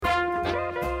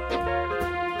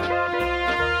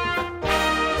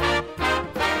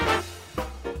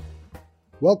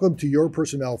Welcome to Your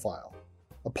Personnel File,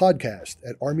 a podcast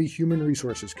at Army Human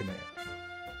Resources Command.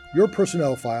 Your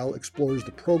Personnel File explores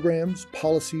the programs,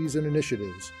 policies, and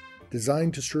initiatives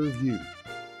designed to serve you,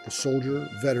 the soldier,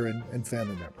 veteran, and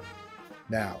family member.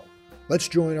 Now, let's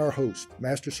join our host,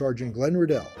 Master Sergeant Glenn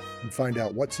Riddell, and find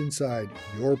out what's inside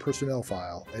your personnel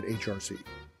file at HRC.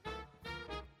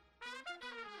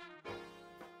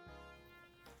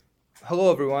 Hello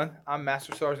everyone, I'm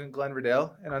Master Sergeant Glenn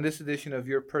Riddell, and on this edition of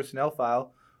Your Personnel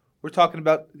File, we're talking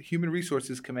about the Human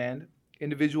Resources Command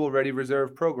Individual Ready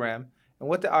Reserve Program and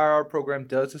what the IRR program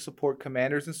does to support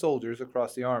commanders and soldiers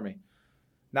across the Army.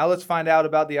 Now let's find out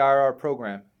about the IRR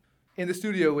program. In the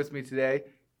studio with me today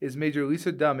is Major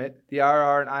Lisa Dummett, the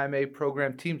IRR and IMA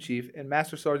Program Team Chief, and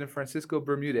Master Sergeant Francisco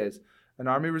Bermudez, an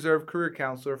Army Reserve Career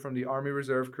Counselor from the Army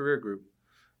Reserve Career Group.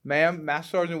 Ma'am,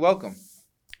 Master Sergeant, welcome.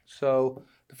 So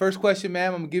the first question,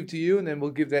 ma'am, I'm going to give to you, and then we'll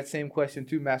give that same question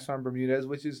to Master Sergeant Bermudez,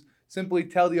 which is simply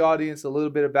tell the audience a little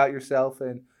bit about yourself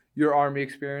and your Army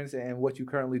experience and what you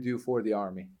currently do for the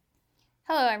Army.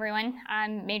 Hello, everyone.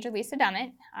 I'm Major Lisa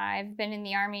Dummett. I've been in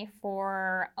the Army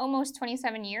for almost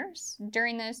 27 years.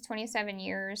 During those 27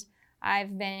 years,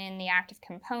 I've been in the active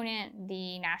component,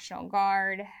 the National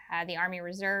Guard, the Army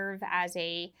Reserve as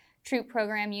a Troop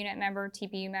Program Unit member,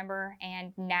 TPU member,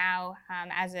 and now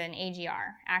as an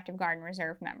AGR, Active Guard and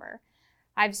Reserve member.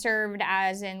 I've served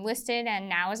as enlisted and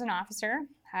now as an officer.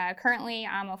 Currently,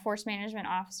 I'm a Force Management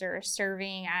Officer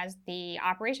serving as the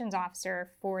Operations Officer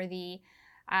for the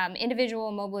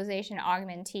Individual Mobilization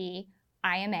Augmentee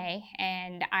IMA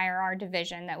and IRR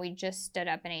division that we just stood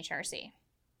up in HRC.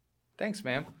 Thanks,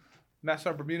 ma'am. Master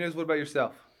Sergeant Bermudez, what about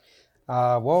yourself?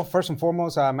 Well, first and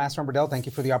foremost, Master Sergeant Riddell, thank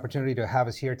you for the opportunity to have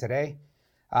us here today.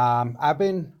 I've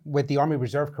been with the Army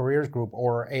Reserve Careers Group,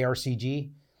 or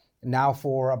ARCG, now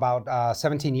for about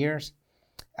 17 years.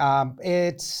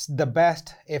 It's the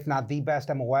best, if not the best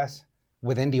MOS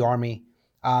within the Army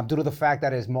due to the fact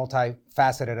that it's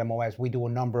multifaceted MOS. We do a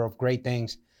number of great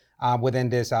things within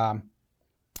this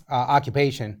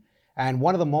occupation. And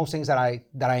one of the most things that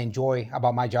I enjoy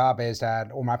about my job is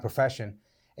that, or my profession,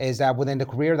 is that within the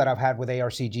career that I've had with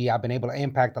ARCG, I've been able to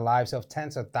impact the lives of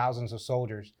tens of thousands of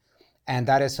soldiers. And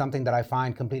that is something that I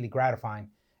find completely gratifying.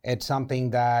 It's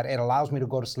something that it allows me to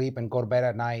go to sleep and go to bed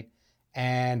at night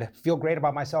and feel great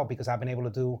about myself because I've been able to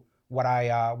do what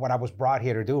I was brought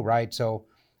here to do, right? So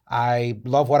I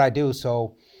love what I do.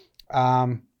 So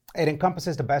it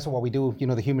encompasses the best of what we do,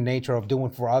 the human nature of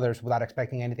doing for others without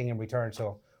expecting anything in return.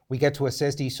 So we get to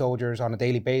assist these soldiers on a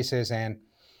daily basis, and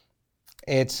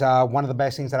it's one of the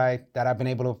best things that I've been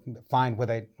able to find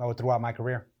throughout my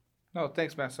career. No,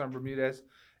 thanks, Master Sergeant Bermudez.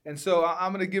 And so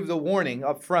I'm going to give the warning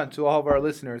up front to all of our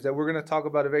listeners that we're going to talk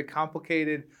about a very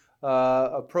complicated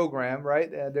a program,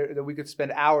 right, that we could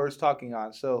spend hours talking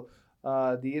on. So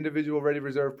the Individual Ready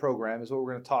Reserve Program is what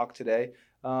we're going to talk today.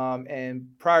 And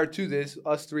prior to this,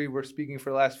 us three were speaking for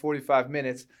the last 45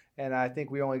 minutes, and I think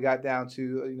we only got down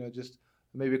to just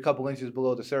maybe a couple inches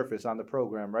below the surface on the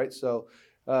program, right? So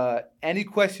any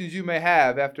questions you may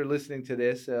have after listening to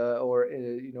this or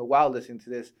while listening to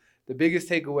this, the biggest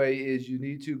takeaway is you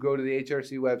need to go to the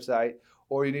HRC website,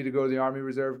 or you need to go to the Army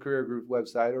Reserve Career Group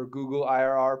website, or Google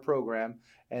IRR program,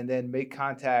 and then make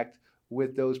contact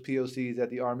with those POCs at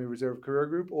the Army Reserve Career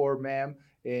Group, or ma'am,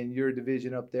 in your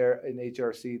division up there in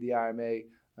HRC, the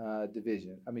IMA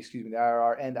division. the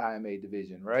IRR and IMA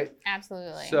division, right?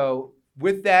 Absolutely. So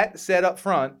with that said up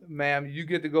front, ma'am, you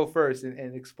get to go first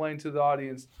and explain to the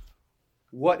audience,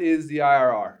 what is the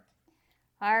IRR?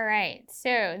 All right,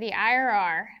 so the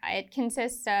IRR, it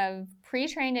consists of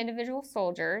pre-trained individual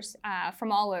soldiers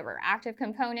from all over, active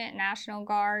component, National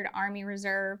Guard, Army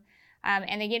Reserve,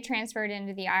 and they get transferred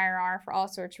into the IRR for all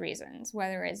sorts of reasons,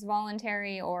 whether it's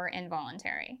voluntary or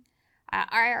involuntary.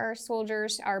 IRR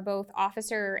soldiers are both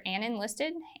officer and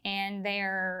enlisted, and they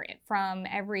are from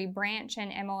every branch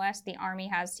and MOS the Army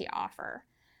has to offer.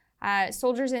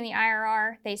 Soldiers in the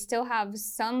IRR, they still have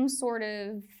some sort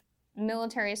of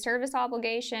military service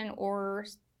obligation or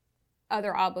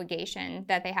other obligation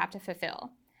that they have to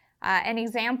fulfill. An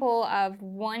example of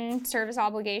one service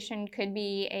obligation could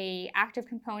be a active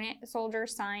component soldier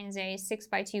signs a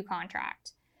 6x2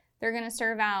 contract. They're going to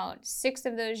serve out 6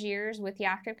 of those years with the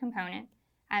active component,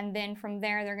 and then from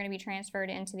there they're going to be transferred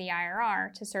into the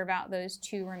IRR to serve out those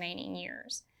 2 remaining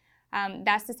years.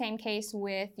 That's the same case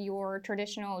with your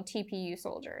traditional TPU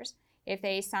soldiers. If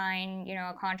they sign,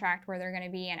 a contract where they're going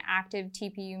to be an active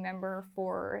TPU member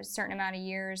for a certain amount of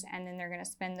years, and then they're going to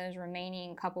spend those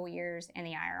remaining couple years in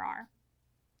the IRR.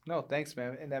 No, thanks,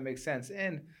 ma'am, and that makes sense.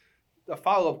 And a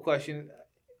follow-up question,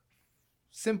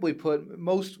 simply put,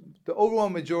 the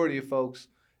overwhelming majority of folks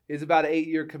is about an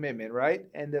 8-year commitment, right?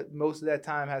 And that most of that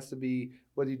time has to be,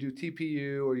 whether you do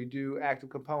TPU or you do active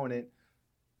component,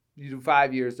 you do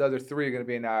 5 years, the other 3 are going to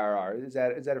be in the IRR. Is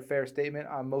that a fair statement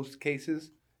on most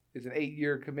cases? Is an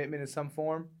 8-year commitment in some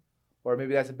form? Or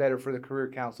maybe that's better for the career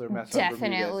counselor,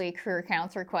 Definitely career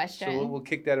counselor question. So we'll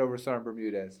kick that over to Sergeant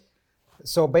Bermudez.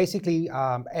 So basically,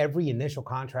 every initial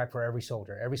contract for every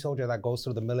soldier that goes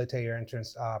through the military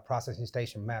entrance processing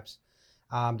station MEPS,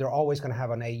 they're always going to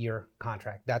have an 8-year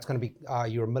contract. That's going to be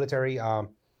your military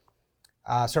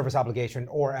service obligation,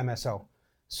 or MSO.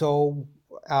 So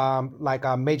like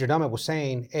Major Dummett was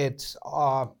saying, it's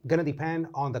going to depend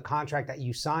on the contract that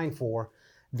you sign for,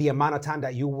 the amount of time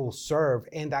that you will serve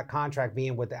in that contract,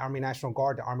 being with the Army National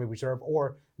Guard, the Army Reserve,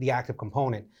 or the active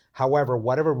component. However,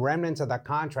 whatever remnants of that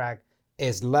contract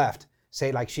is left,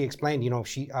 say like she explained,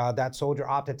 that soldier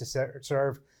opted to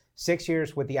serve 6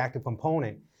 years with the active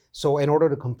component. So in order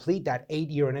to complete that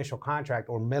 8-year initial contract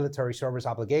or military service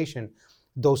obligation,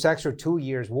 those extra 2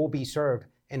 years will be served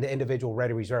in the individual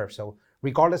ready reserve. So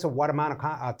regardless of what amount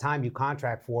of time you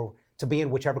contract for to be in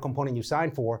whichever component you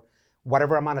sign for,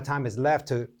 whatever amount of time is left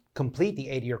to complete the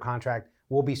 8-year contract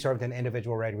will be served in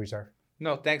individual ready reserve.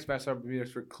 No, thanks, Master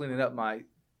Bermudez, for cleaning up my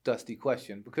dusty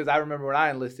question. Because I remember when I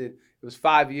enlisted, it was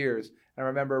 5 years. And I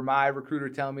remember my recruiter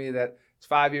telling me that it's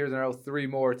 5 years and I owe 3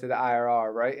 more to the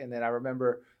IRR, right? And then I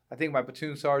remember, I think my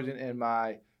platoon sergeant and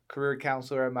my career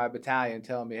counselor in my battalion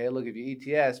telling me, hey, look, if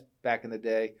you ETS back in the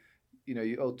day,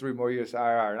 you owe 3 more years to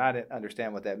IRR. And I didn't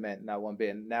understand what that meant, not one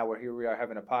bit. And now we are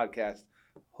having a podcast,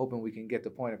 hoping we can get the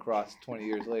point across 20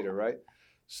 years later, right?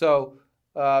 So,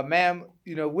 ma'am,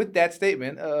 with that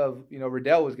statement of,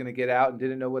 Riddell was going to get out and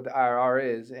didn't know what the IRR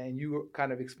is, and you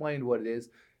kind of explained what it is,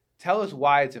 tell us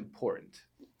why it's important.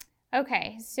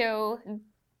 Okay, so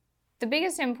the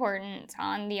biggest importance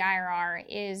on the IRR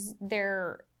is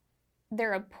they're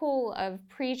a pool of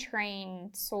pre-trained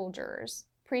soldiers,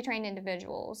 pre-trained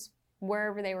individuals,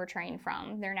 wherever they were trained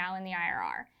from. They're now in the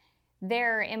IRR.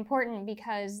 They're important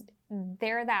because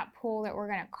they're that pool that we're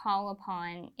going to call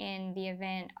upon in the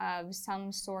event of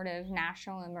some sort of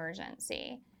national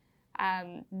emergency.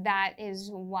 That is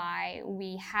why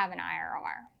we have an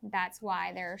IRR. That's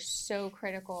why they're so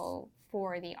critical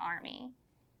for the Army.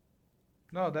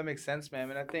 No, that makes sense, ma'am.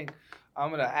 And I think I'm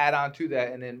going to add on to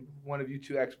that, and then one of you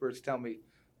two experts tell me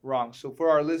wrong. So for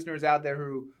our listeners out there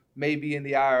who may be in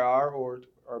the IRR or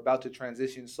are about to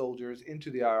transition soldiers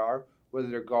into the IRR, whether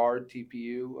they're Guard,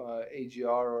 TPU, AGR,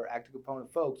 or active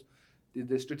component folks,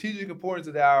 the strategic importance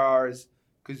of the IRR is,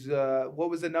 because what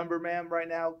was the number, ma'am, right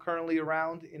now currently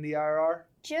around in the IRR?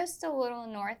 Just a little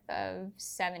north of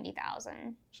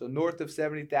 70,000. So north of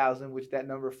 70,000, which that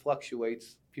number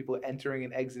fluctuates, people entering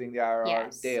and exiting the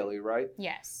IRR daily, right?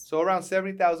 Yes. So around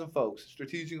 70,000 folks.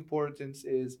 Strategic importance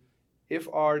is if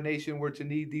our nation were to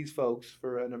need these folks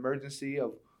for an emergency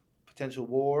of potential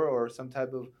war or some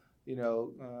type of,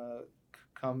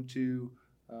 come to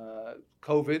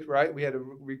COVID, right? We had a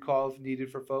recall if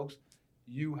needed for folks.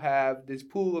 You have this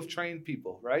pool of trained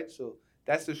people, right? So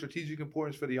that's the strategic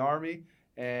importance for the Army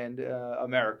and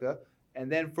America.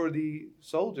 And then for the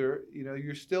soldier,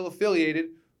 you're still affiliated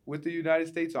with the United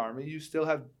States Army. You still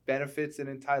have benefits and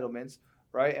entitlements,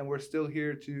 right? And we're still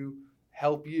here to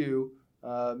help you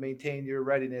maintain your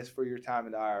readiness for your time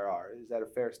in the IRR. Is that a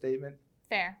fair statement?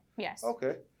 Fair, yes.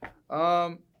 Okay.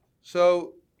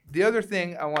 So the other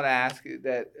thing I want to ask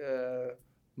that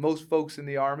most folks in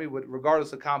the Army,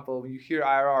 regardless of compo, when you hear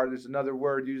IRR, there's another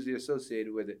word usually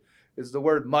associated with it. It's the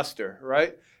word muster,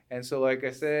 right? And so like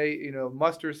I say,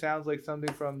 muster sounds like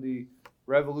something from the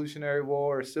Revolutionary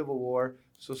War or Civil War.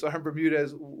 So Sergeant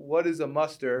Bermudez, what is a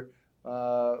muster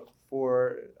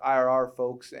for IRR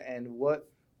folks, and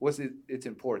what's its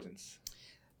importance?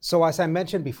 So as I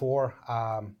mentioned before,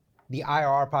 the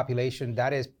IRR population,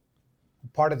 that is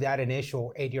part of that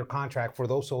initial 8-year contract for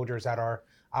those soldiers that are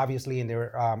obviously in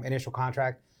their initial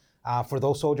contract. For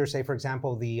those soldiers, say for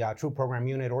example, the Troop Program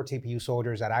Unit or TPU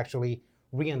soldiers that actually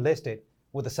re-enlisted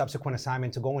with a subsequent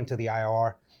assignment to go into the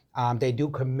IRR, they do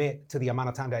commit to the amount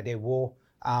of time that they will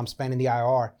spend in the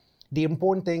IRR. The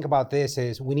important thing about this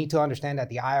is we need to understand that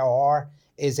the IRR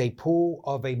is a pool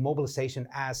of a mobilization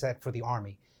asset for the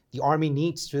Army. The Army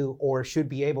needs to or should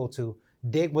be able to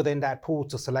dig within that pool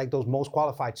to select those most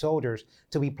qualified soldiers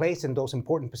to be placed in those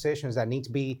important positions that need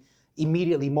to be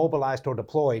immediately mobilized or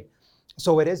deployed.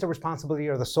 So it is the responsibility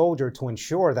of the soldier to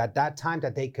ensure that that time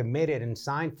that they committed and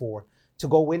signed for to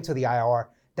go into the IR,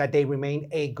 that they remain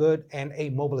a good and a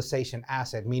mobilization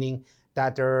asset, meaning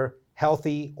that they're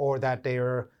healthy or that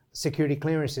their security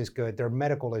clearance is good, their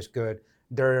medical is good,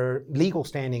 their legal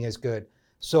standing is good.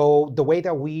 So the way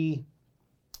that we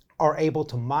are able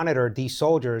to monitor these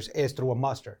soldiers is through a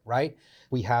muster, right?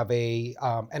 We have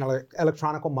an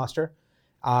electronic muster.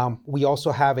 We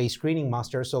also have a screening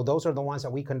muster. So those are the ones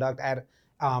that we conduct at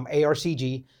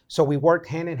ARCG. So we work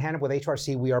hand in hand with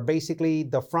HRC. We are basically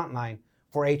the front line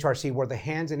for HRC. We're the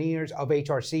hands and ears of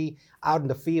HRC out in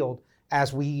the field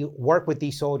as we work with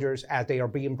these soldiers as they are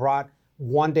being brought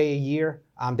one day a year.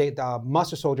 The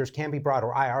muster soldiers can be brought,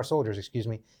 or IR soldiers, excuse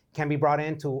me, can be brought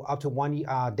in to up to one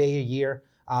day a year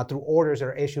through orders that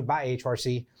are issued by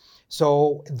HRC.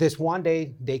 So this one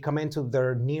day, they come into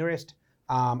their nearest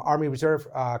Army Reserve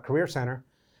Career Center.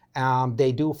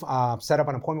 They do set up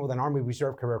an appointment with an Army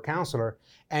Reserve Career Counselor.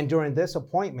 And during this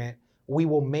appointment, we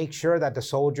will make sure that the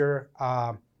soldier,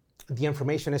 the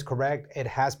information is correct. It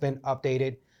has been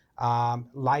updated.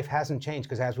 Life hasn't changed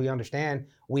because, as we understand,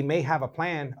 we may have a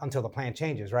plan until the plan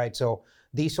changes, right? So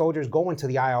these soldiers go into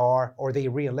the IR or they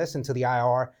re-enlist into the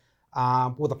IR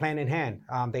with a plan in hand.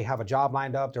 They have a job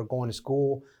lined up. They're going to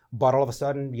school, but all of a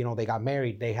sudden, they got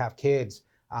married. They have kids.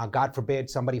 God forbid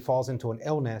somebody falls into an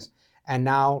illness, and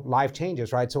now life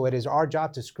changes, right? So it is our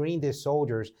job to screen these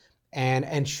soldiers and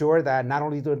ensure that not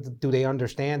only do they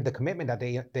understand the commitment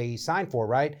that they signed for,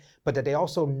 right, but that they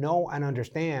also know and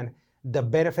understand the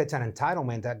benefits and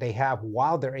entitlement that they have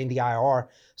while they're in the IR.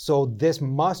 So this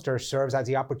muster serves as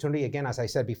the opportunity, again, as I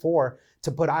said before,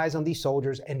 to put eyes on these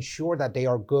soldiers, ensure that they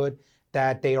are good,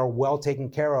 that they are well taken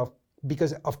care of,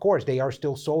 because of course they are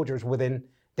still soldiers within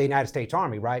the United States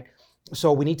Army, right?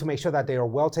 So we need to make sure that they are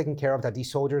well taken care of, that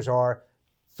these soldiers are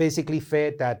physically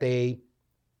fit, that they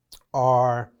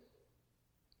are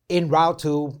en route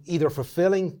to either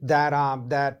fulfilling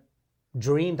that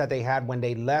dream that they had when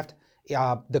they left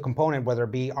the component, whether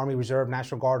it be Army Reserve,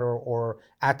 National Guard, or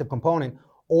active component,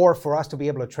 or for us to be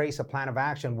able to trace a plan of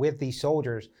action with these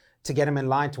soldiers to get them in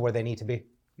line to where they need to be.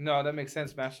 No, that makes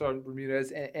sense, Master Sergeant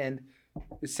Bermudez. And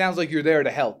it sounds like you're there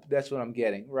to help. That's what I'm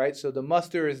getting, right? So the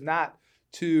muster is not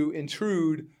to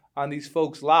intrude on these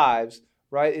folks' lives,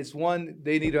 right? It's one,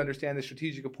 they need to understand the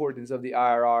strategic importance of the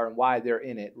IRR and why they're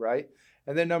in it, right?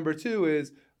 And then number two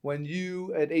is when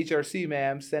you at HRC,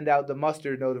 ma'am, send out the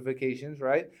muster notifications,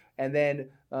 right? And then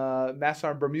Master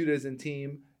Sergeant Bermudez and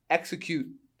team execute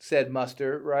said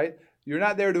muster, right? You're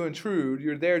not there to intrude.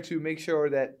 You're there to make sure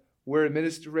that we're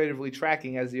administratively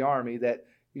tracking as the Army that,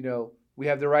 we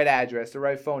have the right address, the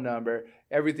right phone number,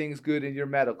 everything's good in your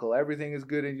medical, everything is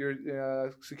good in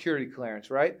your security clearance,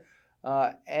 right?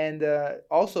 And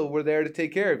also we're there to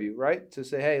take care of you, right? To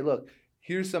say, hey, look,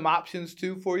 here's some options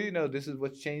too for you. This is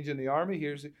what's changed in the Army.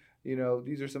 Here's,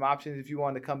 these are some options if you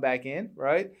want to come back in,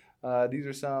 right? These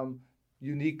are some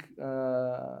unique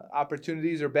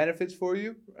opportunities or benefits for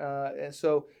you. And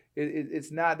so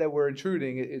it's not that we're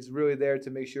intruding. It's really there to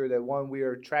make sure that, one, we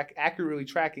are accurately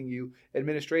tracking you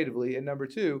administratively, and number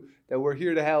two, that we're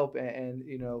here to help and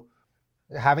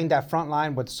having that front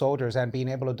line with soldiers and being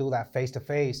able to do that face to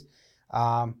face,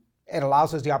 it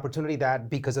allows us the opportunity that,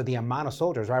 because of the amount of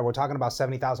soldiers, right? We're talking about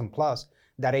 70,000 plus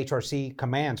that HRC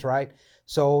commands, right?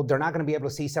 So they're not going to be able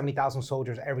to see 70,000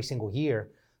 soldiers every single year.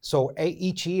 So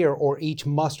each year or each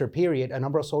muster period, a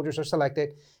number of soldiers are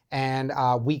selected, and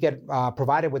we get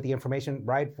provided with the information,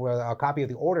 right, for a copy of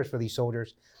the orders for these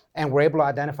soldiers, and we're able to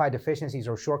identify deficiencies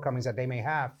or shortcomings that they may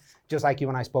have, just like you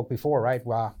and I spoke before, right?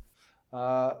 Wow.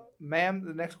 Ma'am,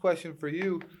 the next question for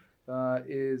you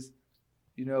is,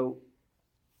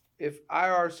 if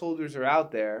IR soldiers are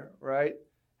out there, right,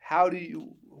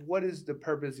 what is the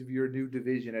purpose of your new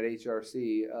division at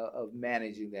HRC of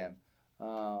managing them?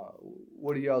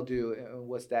 What do y'all do, and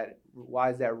why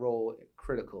is that role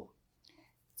critical?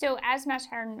 So as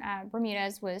Master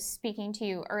Bermudez was speaking to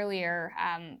you earlier,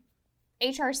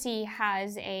 HRC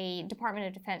has a Department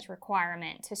of Defense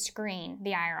requirement to screen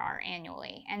the IRR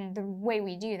annually. And the way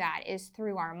we do that is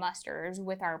through our musters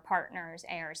with our partners,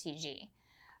 ARCG.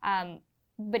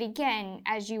 But again,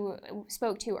 as you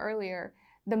spoke to earlier,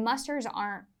 the musters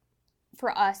aren't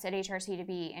for us at HRC to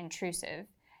be intrusive.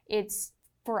 It's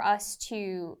for us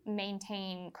to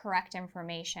maintain correct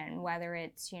information, whether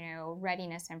it's,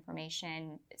 readiness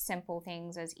information, simple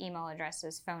things as email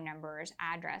addresses, phone numbers,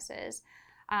 addresses.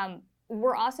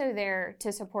 We're also there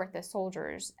to support the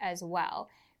soldiers as well,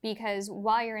 because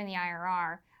while you're in the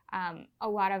IRR, a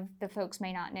lot of the folks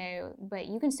may not know, but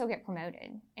you can still get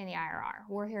promoted in the IRR.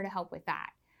 We're here to help with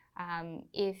that.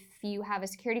 If you have a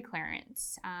security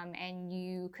clearance, and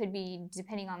you could be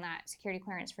depending on that security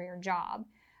clearance for your job,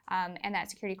 and that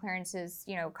security clearance is,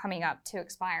 coming up to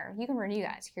expire, you can renew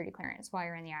that security clearance while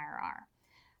you're in the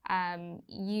IRR.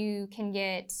 You can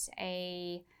get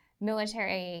a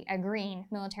a green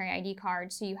military ID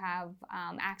card, so you have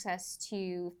access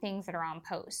to things that are on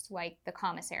post, like the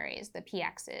commissaries, the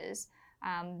PXs,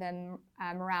 the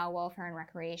morale, welfare, and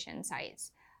recreation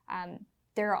sites.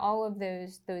 There are all of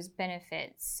those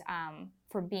benefits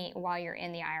for being while you're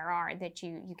in the IRR that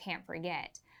you can't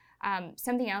forget.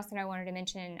 Something else that I wanted to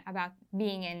mention about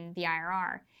being in the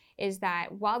IRR is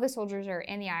that while the soldiers are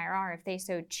in the IRR, if they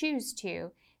so choose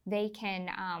to, they can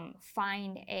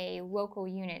find a local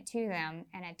unit to them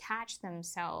and attach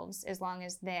themselves, as long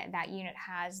as that unit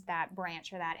has that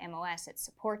branch or that MOS that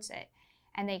supports it.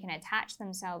 And they can attach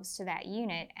themselves to that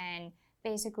unit and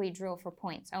basically drill for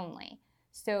points only.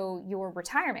 So your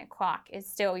retirement clock is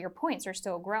still, your points are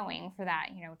still growing for that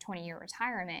 20-year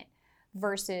retirement,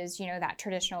 versus that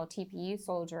traditional TPU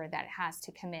soldier that has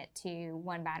to commit to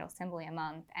one battle assembly a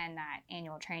month and that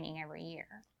annual training every year.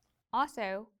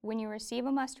 Also, when you receive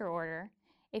a muster order,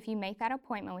 if you make that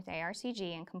appointment with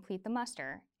ARCG and complete the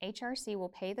muster, HRC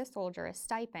will pay the soldier a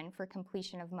stipend for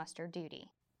completion of muster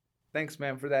duty. Thanks,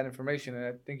 ma'am, for that information, and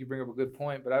I think you bring up a good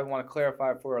point, but I want to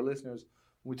clarify for our listeners,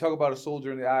 when we talk about a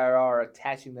soldier in the IRR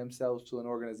attaching themselves to an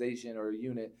organization or a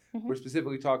unit, we're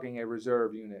specifically talking a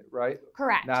reserve unit, right?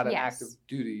 Correct. Not an active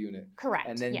duty unit. Correct.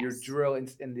 And then your drill in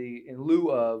lieu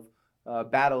of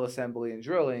battle assembly and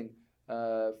drilling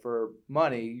for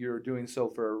money, you're doing so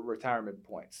for retirement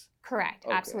points. Correct.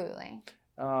 Okay. Absolutely.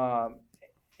 But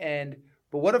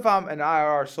what if I'm an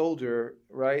IRR soldier,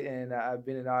 right? And I've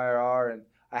been in IRR and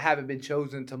I haven't been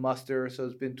chosen to muster, so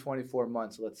it's been 24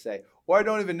 months, let's say. Or I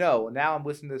don't even know. Now I'm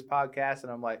listening to this podcast,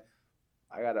 and I'm like,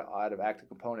 I got out of active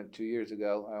component 2 years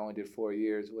ago. I only did 4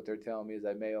 years. What they're telling me is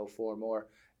I may owe 4 more,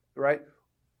 right?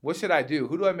 What should I do?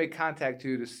 Who do I make contact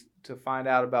to find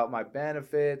out about my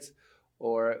benefits?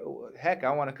 Or, heck,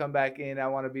 I want to come back in. I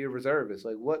want to be a reservist.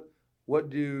 Like, what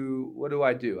do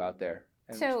I do out there?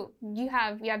 So you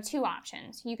have 2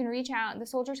 options. You can reach out. The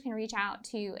soldiers can reach out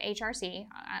to HRC,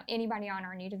 anybody on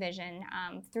our new division,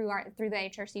 through the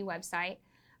HRC website,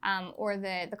 or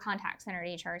the contact center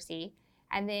at HRC,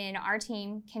 and then our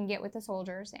team can get with the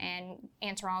soldiers and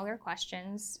answer all their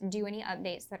questions, do any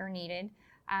updates that are needed.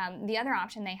 The other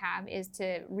option they have is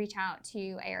to reach out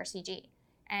to ARCG,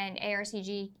 and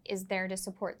ARCG is there to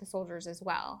support the soldiers as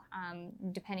well,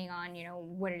 depending on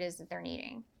what it is that they're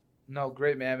needing. No,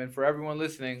 great, ma'am. And for everyone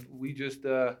listening, we just,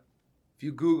 if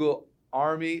you Google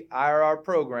Army IRR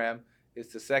program,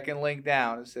 it's the second link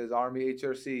down. It says Army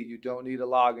HRC. You don't need a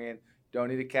login, don't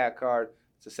need a CAT card.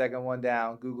 It's the second one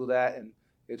down. Google that, and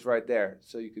it's right there.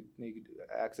 So you could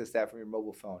access that from your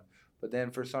mobile phone. But then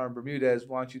for Sergeant Bermudez,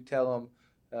 why don't you tell them,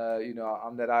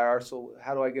 I'm that IRR, so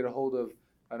how do I get a hold of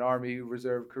an Army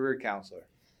Reserve Career Counselor?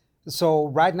 So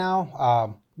right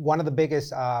now, one of the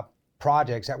biggest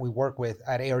projects that we work with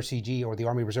at ARCG, or the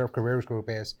Army Reserve Careers Group,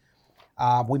 is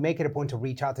we make it a point to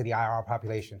reach out to the IRR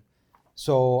population.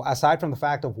 So aside from the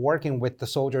fact of working with the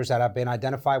soldiers that have been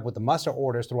identified with the muster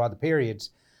orders throughout the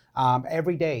periods,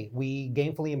 every day we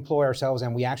gainfully employ ourselves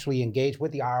and we actually engage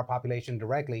with the IRR population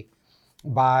directly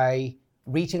by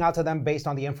reaching out to them based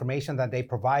on the information that they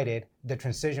provided, the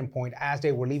transition point as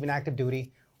they were leaving active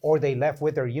duty, or they left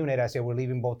with their unit as they were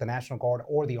leaving both the National Guard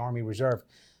or the Army Reserve.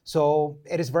 So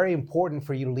it is very important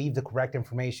for you to leave the correct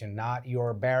information, not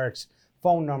your barracks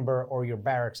phone number or your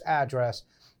barracks address,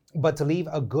 but to leave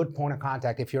a good point of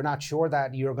contact. If you're not sure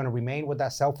that you're going to remain with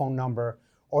that cell phone number,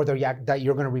 or that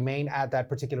you're going to remain at that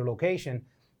particular location,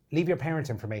 leave your parents'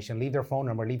 information, leave their phone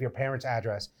number, leave your parents'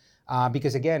 address.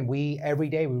 Because again, every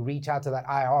day we reach out to that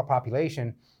IR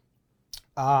population.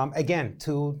 Again,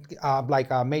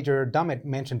 like Major Dummett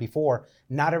mentioned before,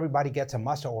 not everybody gets a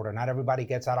muster order. Not everybody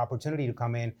gets that opportunity to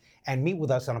come in and meet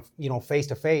with us on face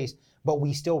to face. But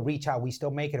we still reach out. We still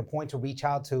make it a point to reach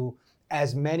out to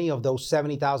as many of those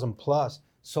 70,000 plus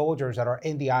soldiers that are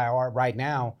in the IR right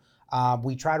now.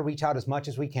 We try to reach out as much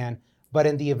as we can. But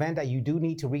in the event that you do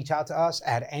need to reach out to us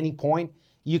at any point,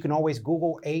 you can always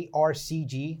Google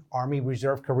ARCG, Army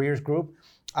Reserve Careers Group.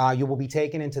 You will be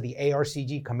taken into the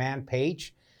ARCG command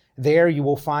page. There you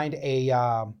will find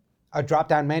a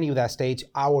drop-down menu that states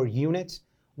Our Units.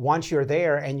 Once you're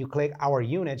there and you click Our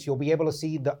Units, you'll be able to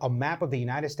see a map of the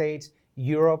United States,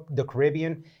 Europe, the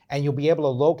Caribbean, and you'll be able to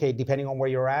locate, depending on where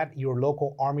you're at, your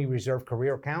local Army Reserve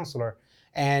Career Counselor.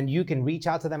 And you can reach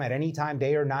out to them at any time,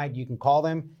 day or night. You can call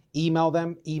them, email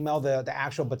the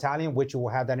actual battalion, which you will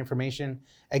have that information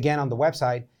again on the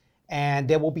website. And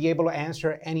they will be able to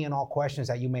answer any and all questions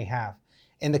that you may have.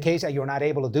 In the case that you're not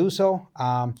able to do so,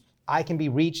 I can be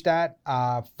reached at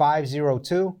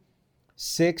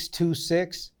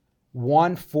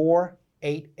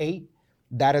 502-626-1488.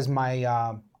 That is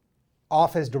my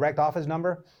direct office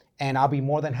number. and I'll be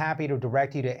more than happy to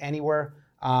direct you to anywhere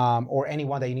or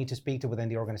anyone that you need to speak to within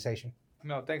the organization.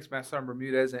 No, thanks, Master Sergeant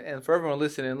Bermudez. And for everyone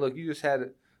listening, look, you just had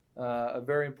a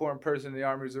very important person in the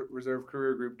Army Reserve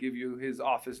Career Group give you his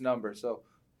office number. So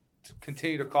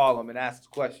continue to call him and ask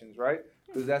questions, right?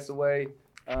 Because that's the way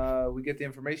we get the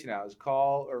information out, is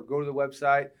call or go to the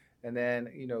website and then,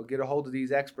 get a hold of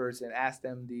these experts and ask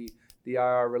them the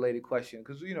IR-related question.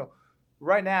 Because,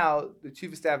 right now, the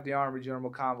Chief of Staff of the Army, General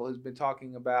McConville, has been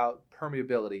talking about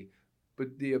permeability,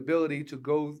 but the ability to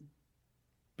go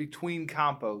between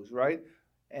compos, right?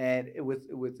 And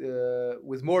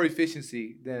with more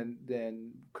efficiency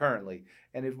than currently.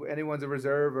 And if anyone's a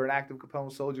reserve or an active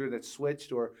component soldier that's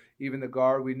switched, or even the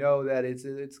Guard, we know that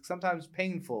it's sometimes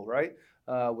painful, right?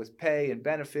 With pay and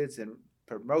benefits and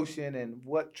promotion and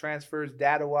what transfers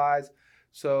data-wise.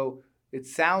 So it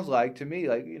sounds like to me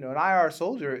like an IR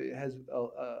soldier has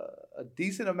a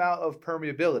decent amount of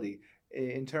permeability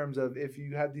in terms of if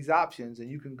you have these options and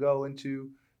you can go into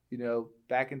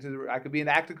back into I could be an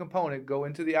active component, go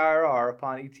into the IRR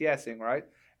upon ETSing, right?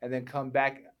 And then come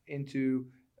back into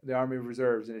the Army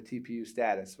Reserves in a TPU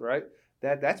status, right?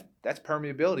 That's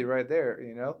permeability right there,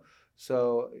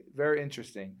 So very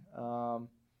interesting.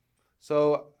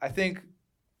 So I think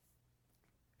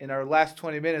in our last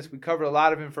 20 minutes, we covered a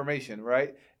lot of information,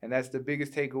 right? And that's the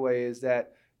biggest takeaway, is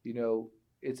that,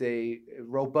 it's a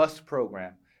robust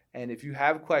program. And if you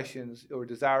have questions or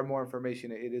desire more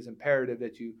information, it is imperative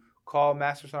that you call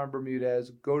Master Sergeant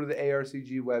Bermudez, go to the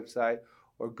ARCG website,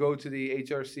 or go to the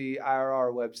HRC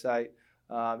IRR website,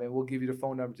 and we'll give you the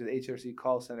phone number to the HRC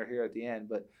call center here at the end.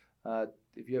 But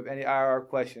if you have any IRR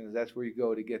questions, that's where you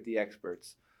go to get the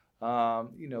experts.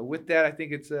 With that, I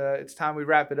think it's time we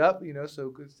wrap it up.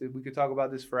 So we could talk about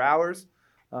this for hours.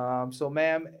 So,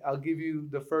 ma'am, I'll give you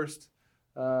the first,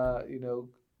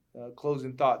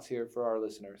 closing thoughts here for our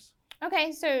listeners.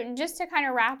 Okay, so just to kind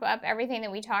of wrap up everything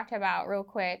that we talked about real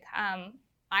quick,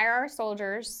 IR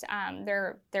soldiers,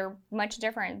 they're much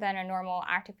different than a normal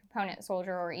active component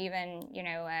soldier, or even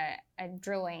a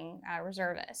drilling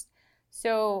reservist.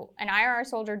 So an IR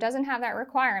soldier doesn't have that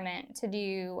requirement to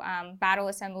do battle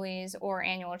assemblies or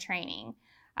annual training.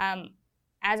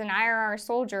 As an IR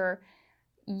soldier,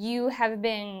 you have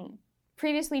been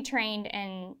previously trained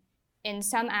in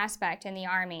some aspect in the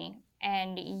Army,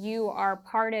 and you are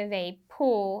part of a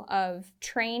pool of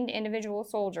trained individual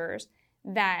soldiers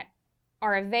that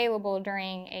are available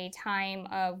during a time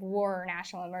of war or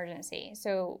national emergency.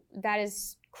 So that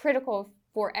is critical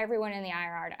for everyone in the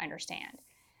IR to understand.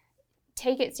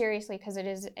 Take it seriously, because it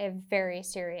is a very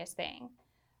serious thing.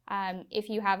 If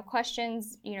you have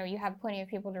questions, you have plenty of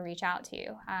people to reach out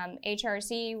to.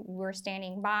 HRC, we're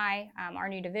standing by. Our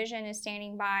new division is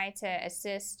standing by to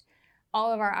assist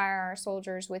all of our IR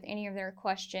soldiers with any of their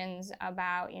questions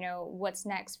about, what's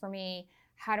next for me?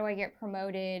 How do I get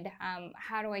promoted?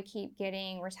 How do I keep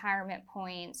getting retirement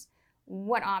points?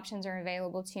 What options are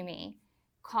available to me?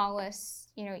 Call us,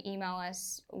 email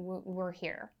us. We're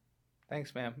here.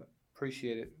 Thanks, ma'am.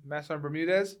 Appreciate it. Master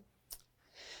Bermudez?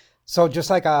 So just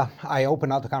like I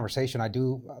opened up the conversation, I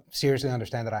do seriously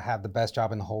understand that I have the best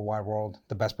job in the whole wide world,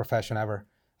 the best profession ever.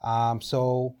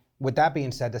 So with that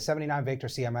being said, the 79 Victor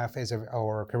CMF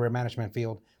or career management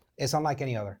field is unlike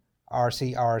any other. Our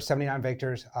 79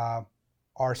 Victors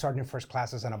are Sergeant First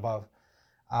Classes and above.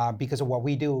 Because of what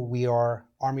we do, we are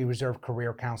Army Reserve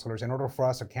career counselors. In order for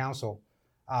us to counsel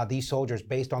these soldiers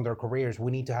based on their careers,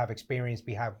 we need to have experience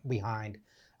behind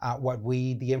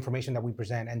the information that we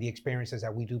present and the experiences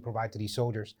that we do provide to these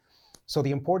soldiers. So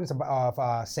the importance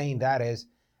of saying that is,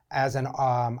 as an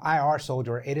IR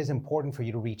soldier, it is important for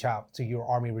you to reach out to your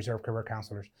Army Reserve career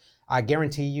counselors. I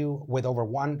guarantee you, with over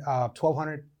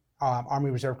 1,200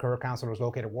 Army Reserve career counselors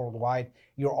located worldwide,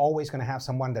 you're always going to have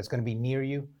someone that's going to be near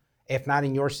you. If not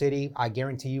in your city, I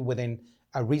guarantee you within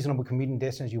a reasonable commuting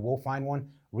distance, you will find one.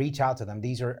 Reach out to them.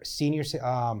 These are senior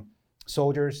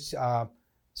soldiers,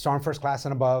 Sergeant First Class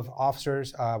and above,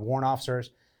 officers, warrant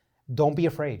officers. Don't be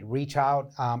afraid. Reach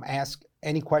out, ask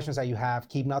any questions that you have.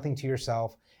 Keep nothing to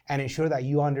yourself, and ensure that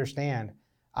you understand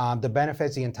the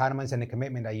benefits, the entitlements, and the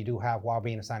commitment that you do have while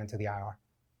being assigned to the IR.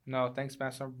 No, thanks,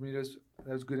 Master Bermudez.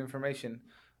 That was good information.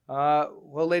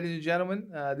 Well, ladies and gentlemen,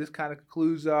 this kind of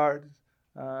concludes our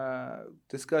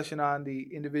discussion on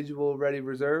the Individual Ready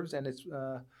Reserves and its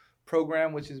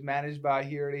program, which is managed by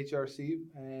here at HRC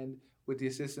and with the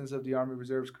assistance of the Army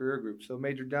Reserves Career Group. So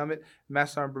Major Dummett,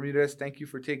 Master Sergeant Bermudez, thank you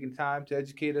for taking time to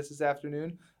educate us this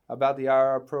afternoon about the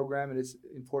IR program and its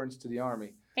importance to the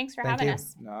Army. Thanks for having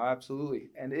us. No, absolutely.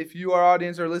 And if you, our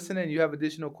audience, are listening and you have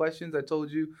additional questions, I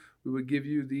told you we would give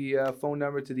you the phone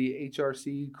number to the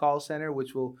HRC call center,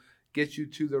 which will get you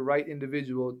to the right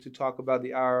individual to talk about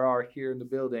the IRR here in the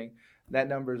building. That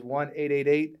number is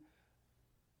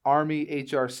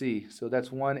 1-888-ARMY-HRC. So that's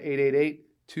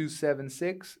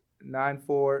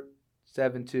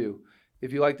 1-888-276-9472.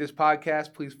 If you like this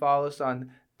podcast, please follow us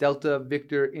on Delta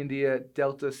Victor India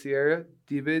Delta Sierra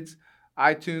DVIDs,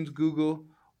 iTunes, Google,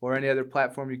 or any other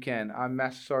platform you can. I'm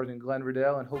Master Sergeant Glenn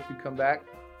Riddell, and hope you come back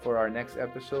for our next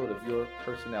episode of Your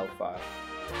Personnel File.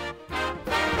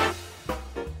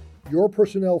 Your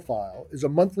Personnel File is a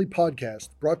monthly podcast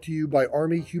brought to you by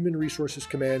Army Human Resources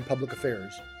Command Public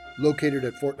Affairs, located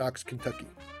at Fort Knox, Kentucky.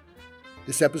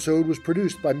 This episode was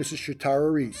produced by Mrs.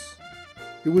 Shatara Reese.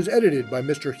 It was edited by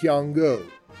Mr. Hyang Go.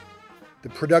 The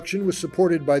production was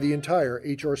supported by the entire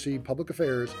HRC Public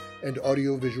Affairs and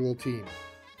Audiovisual team.